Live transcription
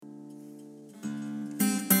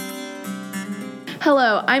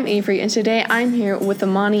Hello, I'm Avery, and today I'm here with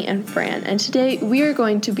Amani and Fran, and today we are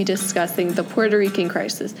going to be discussing the Puerto Rican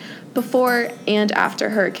crisis before and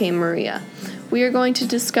after Hurricane Maria. We are going to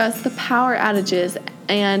discuss the power outages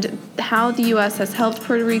and how the U.S. has helped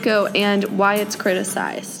Puerto Rico and why it's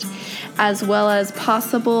criticized, as well as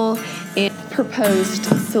possible and proposed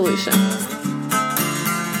solutions.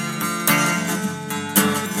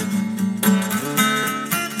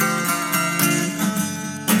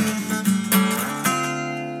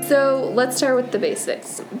 So let's start with the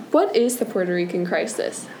basics. What is the Puerto Rican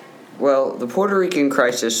crisis? Well, the Puerto Rican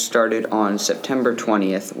crisis started on September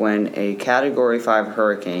 20th when a Category 5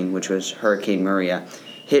 hurricane, which was Hurricane Maria,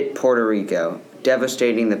 hit Puerto Rico,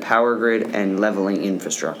 devastating the power grid and leveling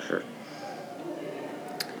infrastructure.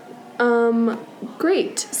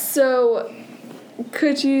 Great. So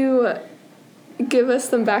could you give us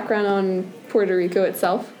some background on Puerto Rico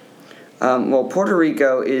itself? Well, Puerto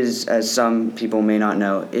Rico is, as some people may not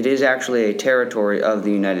know, it is actually a territory of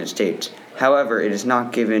the United States. However, it is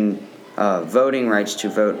not given voting rights to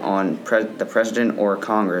vote on the president or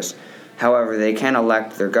Congress. However, they can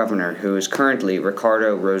elect their governor, who is currently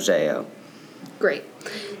Ricardo Rossello. Great.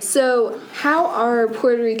 So how are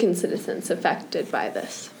Puerto Rican citizens affected by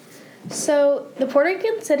this? So the Puerto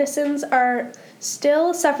Rican citizens are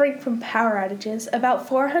still suffering from power outages. About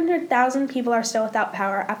 400,000 people are still without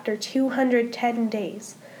power after 210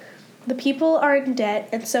 days. The people are in debt,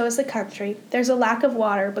 and so is the country. There's a lack of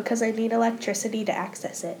water because they need electricity to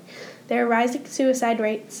access it. There are rising suicide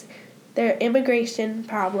rates, there are immigration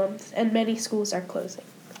problems, and many schools are closing.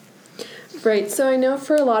 Right, so I know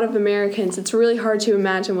for a lot of Americans, it's really hard to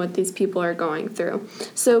imagine what these people are going through.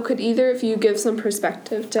 So could either of you give some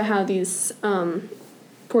perspective to how these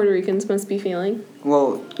Puerto Ricans must be feeling?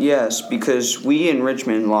 Well, yes, because we in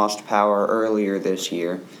Richmond lost power earlier this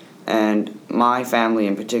year, and my family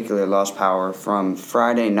in particular lost power from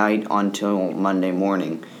Friday night until Monday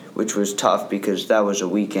morning, which was tough because that was a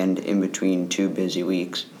weekend in between two busy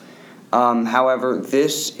weeks. However,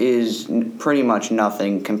 this is pretty much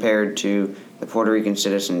nothing compared to the Puerto Rican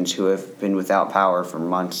citizens who have been without power for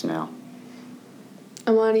months now.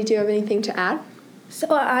 Amani, do you have anything to add? So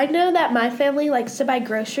I know that my family likes to buy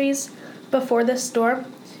groceries before the storm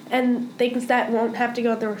and things that won't have to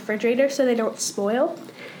go in the refrigerator so they don't spoil.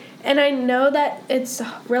 And I know that it's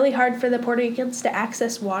really hard for the Puerto Ricans to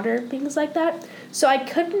access water and things like that. So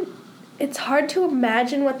it's hard to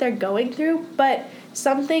imagine what they're going through, but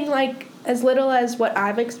something like as little as what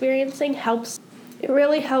I'm experiencing helps. It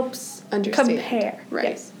really helps compare.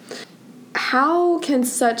 Right. Yes. How can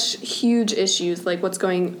such huge issues like what's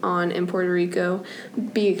going on in Puerto Rico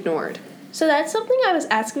be ignored? So that's something I was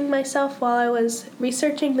asking myself while I was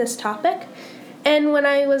researching this topic. And when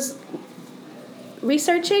I was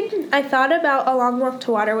researching, I thought about A Long Walk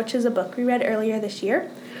to Water, which is a book we read earlier this year.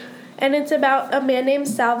 And it's about a man named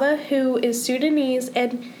Salva who is Sudanese,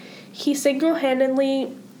 and he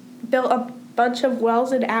single-handedly built a bunch of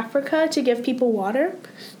wells in Africa to give people water.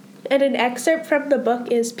 And an excerpt from the book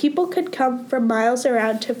is, "People could come from miles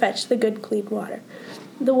around to fetch the good, clean water.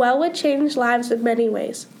 The well would change lives in many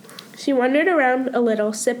ways." She wandered around a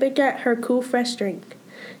little, sipping at her cool, fresh drink.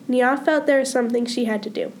 Nia felt there was something she had to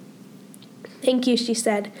do. "Thank you," she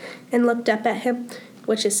said, and looked up at him,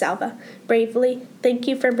 which is Salva, bravely. "Thank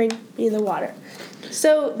you for bringing me the water."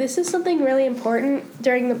 So this is something really important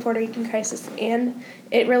during the Puerto Rican crisis, and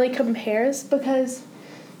it really compares because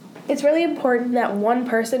it's really important that one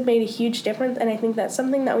person made a huge difference, and I think that's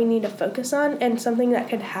something that we need to focus on and something that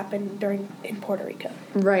could happen in Puerto Rico.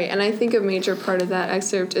 Right, and I think a major part of that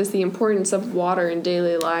excerpt is the importance of water in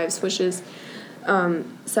daily lives, which is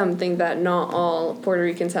something that not all Puerto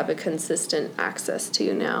Ricans have a consistent access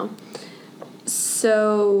to now.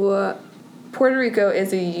 So Puerto Rico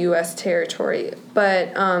is a U.S. territory,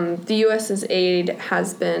 but the U.S.'s aid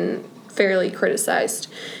has been fairly criticized.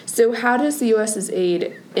 So how does the U.S.'s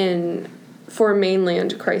aid for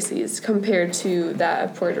mainland crises compared to that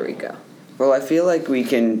of Puerto Rico? Well, I feel like we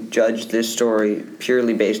can judge this story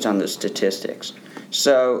purely based on the statistics.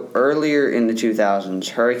 So earlier in the 2000s,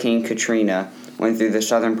 Hurricane Katrina went through the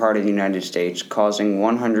southern part of the United States, causing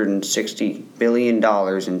 $160 billion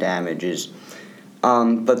in damages.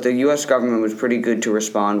 But the U.S. government was pretty good to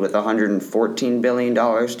respond with $114 billion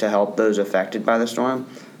to help those affected by the storm,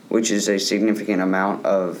 which is a significant amount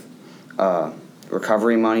of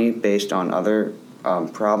recovery money based on other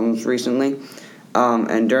problems recently.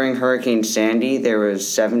 And during Hurricane Sandy, there was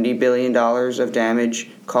 $70 billion of damage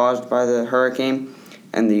caused by the hurricane,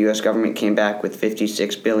 and the U.S. government came back with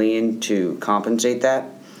 $56 billion to compensate that.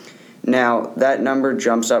 Now, that number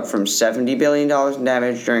jumps up from $70 billion in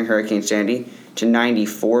damage during Hurricane Sandy to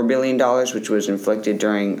 $94 billion, which was inflicted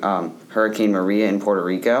during Hurricane Maria in Puerto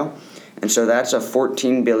Rico. And so that's a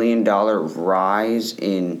 $14 billion rise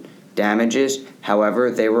in damages. However,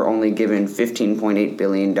 they were only given $15.8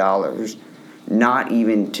 billion, not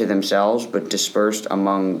even to themselves, but dispersed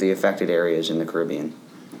among the affected areas in the Caribbean.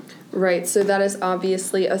 Right, so that is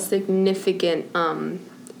obviously a significant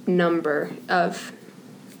number of...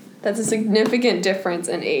 That's a significant difference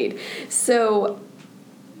in aid. So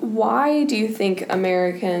why do you think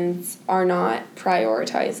Americans are not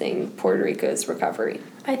prioritizing Puerto Rico's recovery?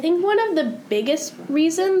 I think one of the biggest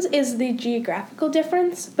reasons is the geographical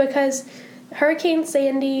difference, because Hurricane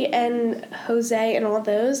Sandy and Jose and all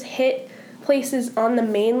those hit places on the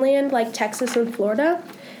mainland like Texas and Florida.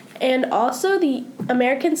 And also the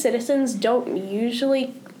American citizens don't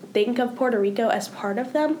usually think of Puerto Rico as part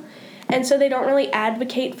of them. And so they don't really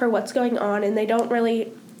advocate for what's going on, and they don't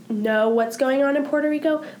really know what's going on in Puerto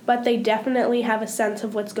Rico, but they definitely have a sense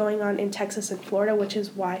of what's going on in Texas and Florida, which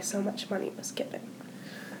is why so much money was given.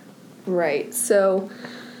 Right, so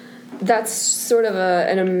that's sort of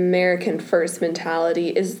an American first mentality.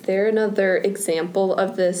 Is there another example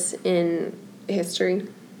of this in history?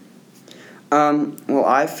 Well,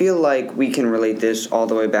 I feel like we can relate this all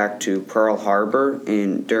the way back to Pearl Harbor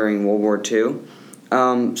during World War II.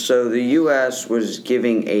 So the U.S. was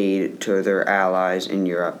giving aid to their allies in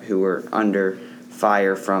Europe who were under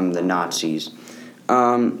fire from the Nazis.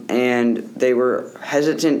 And they were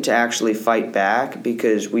hesitant to actually fight back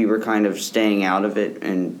because we were kind of staying out of it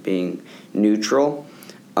and being neutral.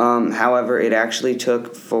 However, it actually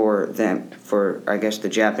took for the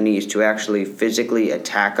Japanese to actually physically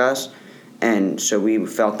attack us. And so we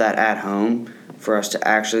felt that at home for us to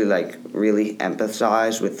actually really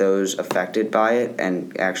empathize with those affected by it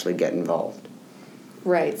and actually get involved.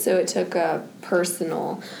 Right, so it took a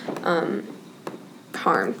personal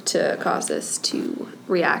harm to cause us to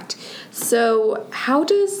react. So how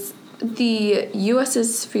does the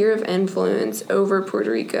U.S.'s sphere of influence over Puerto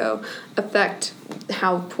Rico affect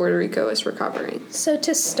how Puerto Rico is recovering? So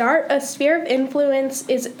to start, a sphere of influence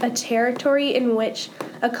is a territory in which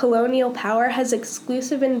a colonial power has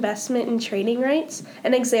exclusive investment in trading rights.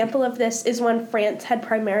 An example of this is when France had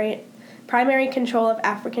primary control of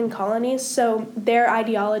African colonies, so their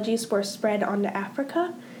ideologies were spread onto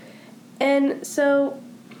Africa. And so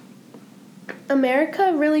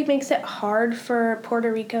America really makes it hard for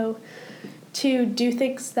Puerto Rico to do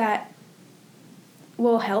things that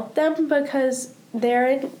will help them because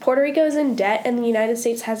Puerto Rico is in debt and the United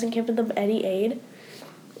States hasn't given them any aid.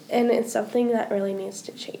 And it's something that really needs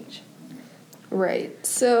to change. Right.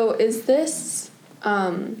 So is this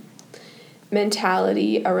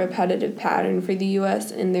mentality a repetitive pattern for the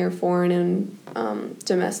U.S. in their foreign and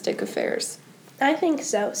domestic affairs? I think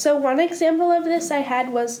so. So one example of this I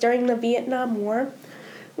had was during the Vietnam War,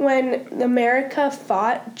 when America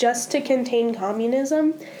fought just to contain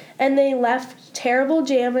communism, and they left terrible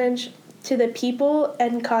damage to the people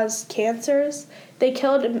and caused cancers. They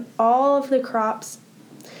killed all of the crops.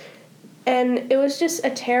 And it was just a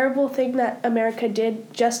terrible thing that America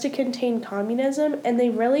did just to contain communism, and they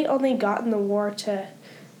really only got in the war to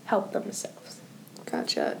help themselves.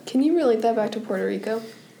 Gotcha. Can you relate that back to Puerto Rico?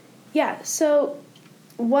 Yeah, so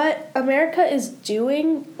what America is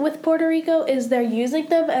doing with Puerto Rico is they're using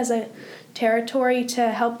them as a territory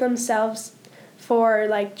to help themselves for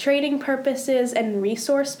trading purposes and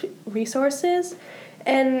resources.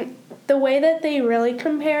 And the way that they really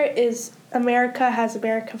compare is America has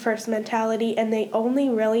America First mentality, and they only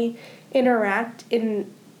really interact in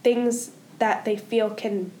things that they feel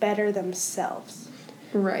can better themselves.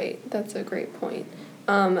 Right, that's a great point.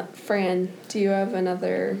 Fran, do you have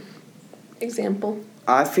another example?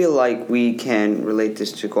 I feel like we can relate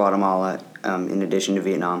this to Guatemala in addition to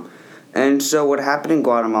Vietnam. And so what happened in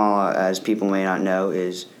Guatemala, as people may not know,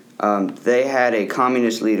 is they had a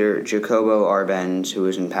communist leader, Jacobo Arbenz, who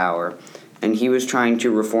was in power. And he was trying to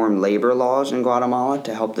reform labor laws in Guatemala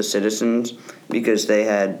to help the citizens because they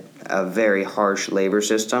had a very harsh labor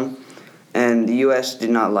system. And the U.S. did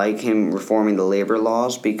not like him reforming the labor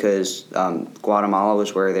laws because Guatemala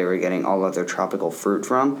was where they were getting all of their tropical fruit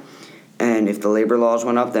from. And if the labor laws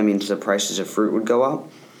went up, that means the prices of fruit would go up.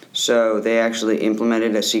 So they actually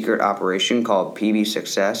implemented a secret operation called PB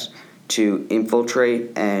Success to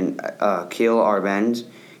infiltrate and kill Arbenz.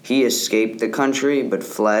 He escaped the country but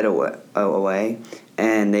fled away,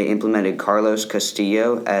 and they implemented Carlos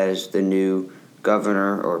Castillo as the new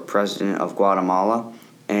governor or president of Guatemala,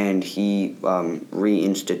 and he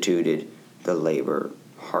reinstituted the labor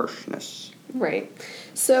harshness. Right.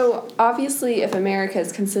 So obviously, if America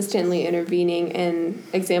is consistently intervening in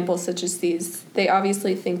examples such as these, they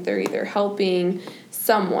obviously think they're either helping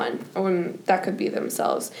someone, or that could be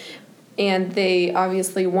themselves, and they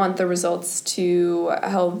obviously want the results to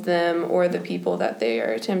help them or the people that they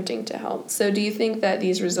are attempting to help. So do you think that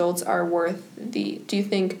these results are worth do you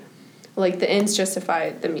think, like, the ends justify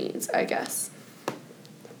the means, I guess?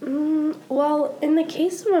 Well, in the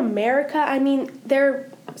case of America, I mean, they're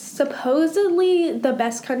supposedly the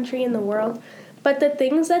best country in the world, but the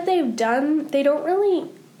things that they've done, they don't really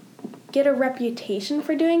get a reputation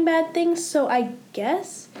for doing bad things, so I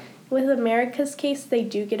guess with America's case, they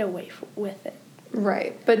do get away with it.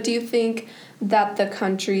 Right. But do you think that the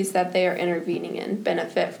countries that they are intervening in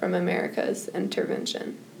benefit from America's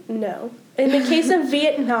intervention? No. In the case of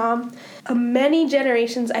Vietnam, many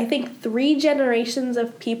generations, I think 3 generations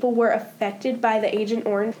of people were affected by the Agent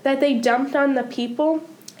Orange that they dumped on the people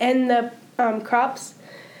and the crops.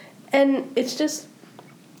 And it's just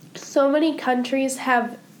so many countries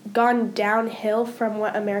have gone downhill from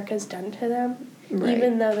what America's done to them, Right.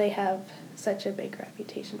 even though they have such a big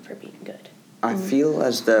reputation for being good. I feel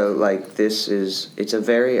as though, like, it's a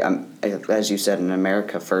very, as you said, an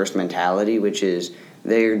America First mentality, which is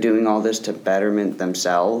they're doing all this to betterment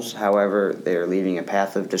themselves. However, they're leaving a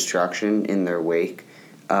path of destruction in their wake,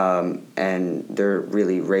 and they're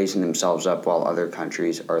really raising themselves up while other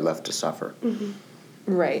countries are left to suffer. Mm-hmm.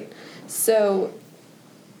 Right. So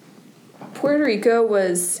Puerto Rico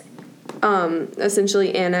was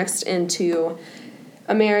essentially annexed into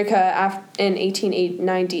America in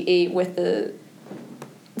 1898 with the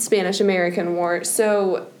Spanish-American War.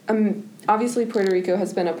 So obviously Puerto Rico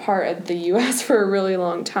has been a part of the U.S. for a really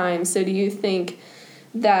long time. So do you think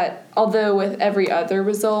that although with every other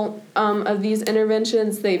result of these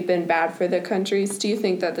interventions, they've been bad for the countries, do you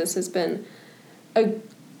think that this has been a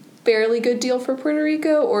fairly good deal for Puerto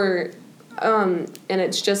Rico, or and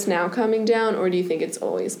it's just now coming down, or do you think it's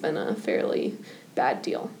always been a fairly bad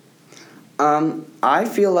deal? I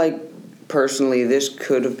feel like, personally, this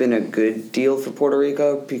could have been a good deal for Puerto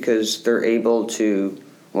Rico because they're able to,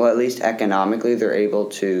 well, at least economically, they're able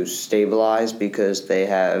to stabilize because they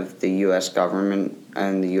have the U.S. government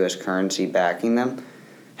and the U.S. currency backing them.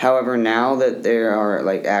 However, now that they are,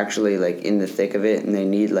 like, actually, like, in the thick of it and they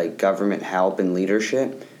need, like, government help and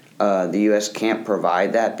leadership, the U.S. can't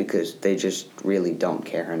provide that because they just really don't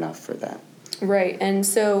care enough for that. Right, and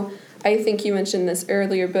so I think you mentioned this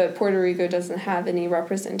earlier, but Puerto Rico doesn't have any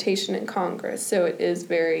representation in Congress, so it is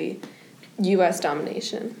very U.S.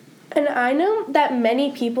 domination. And I know that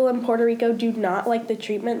many people in Puerto Rico do not like the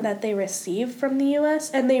treatment that they receive from the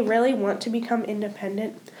U.S., and they really want to become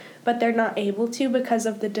independent, but they're not able to because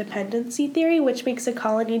of the dependency theory, which makes a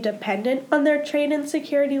colony dependent on their trade and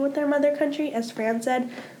security with their mother country, as Fran said.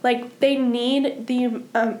 Like, they need the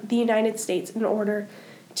United States in order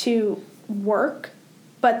to work,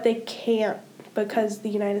 but they can't because the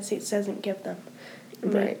United States doesn't give them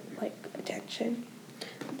attention.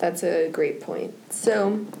 That's a great point.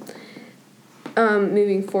 So,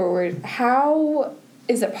 moving forward, how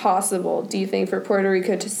is it possible, do you think, for Puerto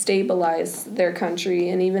Rico to stabilize their country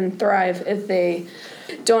and even thrive if they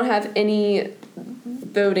don't have any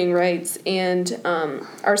voting rights and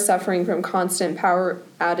are suffering from constant power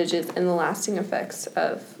outages and the lasting effects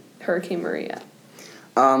of Hurricane Maria?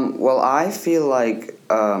 Well, I feel like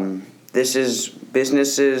this is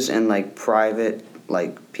businesses and, like, private,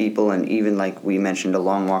 like, people, and even, like we mentioned, A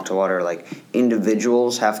Long Walk to Water, like,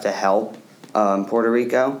 individuals have to help Puerto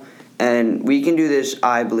Rico. And we can do this,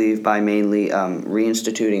 I believe, by mainly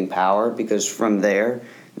reinstituting power, because from there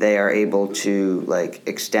they are able to, like,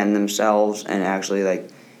 extend themselves and actually, like,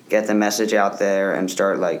 get the message out there and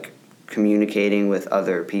start, like, communicating with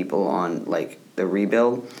other people on, like, the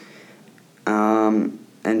rebuild.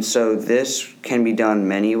 And so this can be done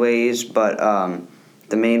many ways, but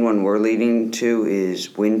the main one we're leading to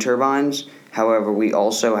is wind turbines. However, we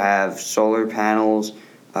also have solar panels.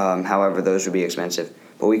 However, those would be expensive.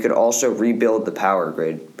 But we could also rebuild the power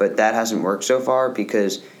grid. But that hasn't worked so far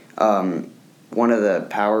because one of the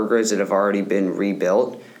power grids that have already been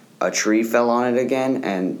rebuilt, a tree fell on it again,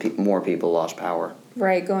 and more people lost power.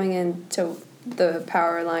 Right, going into the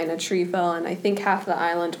power line, a tree fell, and I think half the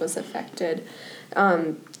island was affected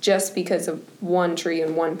just because of one tree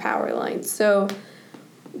and one power line. So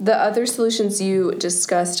the other solutions you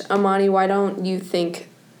discussed, Amani, why don't you think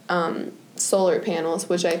solar panels,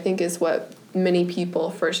 which I think is what many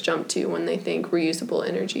people first jump to when they think reusable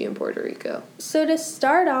energy in Puerto Rico? So to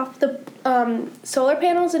start off, the solar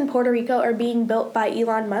panels in Puerto Rico are being built by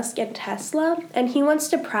Elon Musk and Tesla, and he wants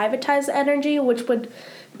to privatize energy, which would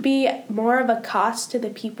be more of a cost to the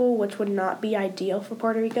people, which would not be ideal for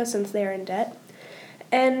Puerto Rico since they're in debt.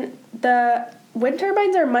 And the wind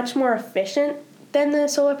turbines are much more efficient than the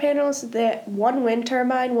solar panels. The one wind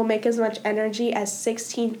turbine will make as much energy as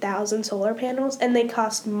 16,000 solar panels, and they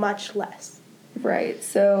cost much less. Right,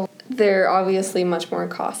 so they're obviously much more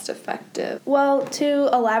cost effective. Well, to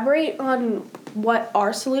elaborate on what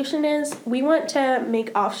our solution is, we want to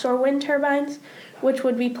make offshore wind turbines, which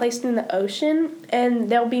would be placed in the ocean, and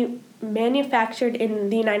they'll be manufactured in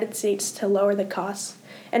the United States to lower the costs,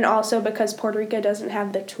 and also because Puerto Rico doesn't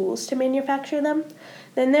have the tools to manufacture them.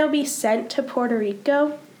 Then they'll be sent to Puerto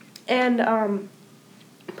Rico and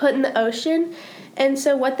put in the ocean. And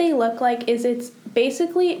so what they look like is it's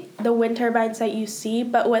basically the wind turbines that you see,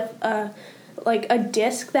 but with a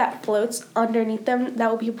disc that floats underneath them that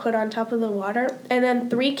will be put on top of the water. And then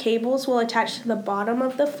 3 cables will attach to the bottom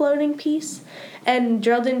of the floating piece and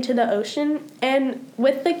drilled into the ocean. And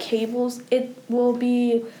with the cables, it will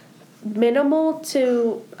be minimal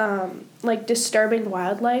to disturbing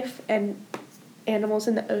wildlife and animals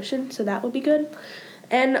in the ocean, so that would be good.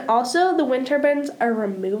 And also the wind turbines are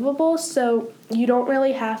removable, so you don't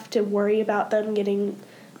really have to worry about them getting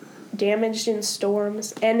damaged in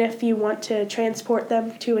storms, and if you want to transport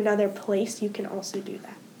them to another place, you can also do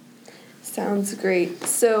that. Sounds great.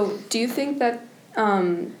 So do you think that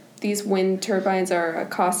these wind turbines are a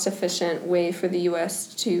cost-efficient way for the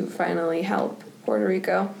U.S. to finally help Puerto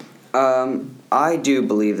Rico? I do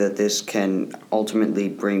believe that this can ultimately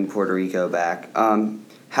bring Puerto Rico back.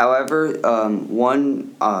 However,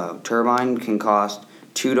 one turbine can cost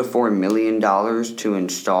 $2 to $4 million to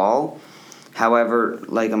install. However,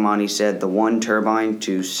 like Amani said, the one turbine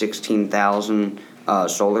to 16,000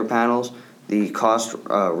 solar panels, the cost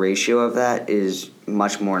ratio of that is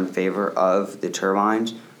much more in favor of the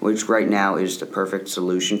turbines, which right now is the perfect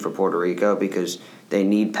solution for Puerto Rico because they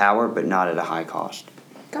need power but not at a high cost.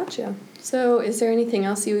 Gotcha. So is there anything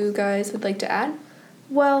else you guys would like to add?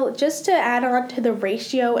 Well, just to add on to the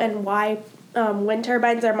ratio and why wind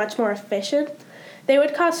turbines are much more efficient, they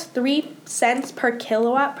would cost 3 cents per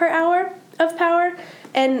kilowatt per hour of power,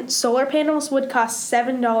 and solar panels would cost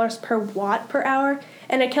 $7 per watt per hour,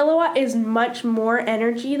 and a kilowatt is much more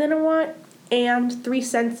energy than a watt, and 3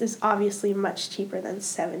 cents is obviously much cheaper than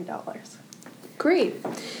 $7. Great.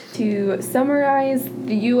 To summarize,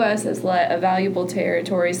 the U.S. has let a valuable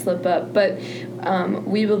territory slip up, but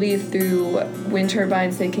we believe through wind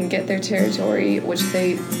turbines they can get their territory, which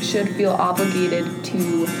they should feel obligated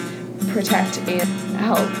to protect and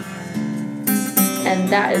help. And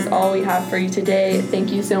that is all we have for you today.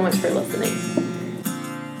 Thank you so much for listening.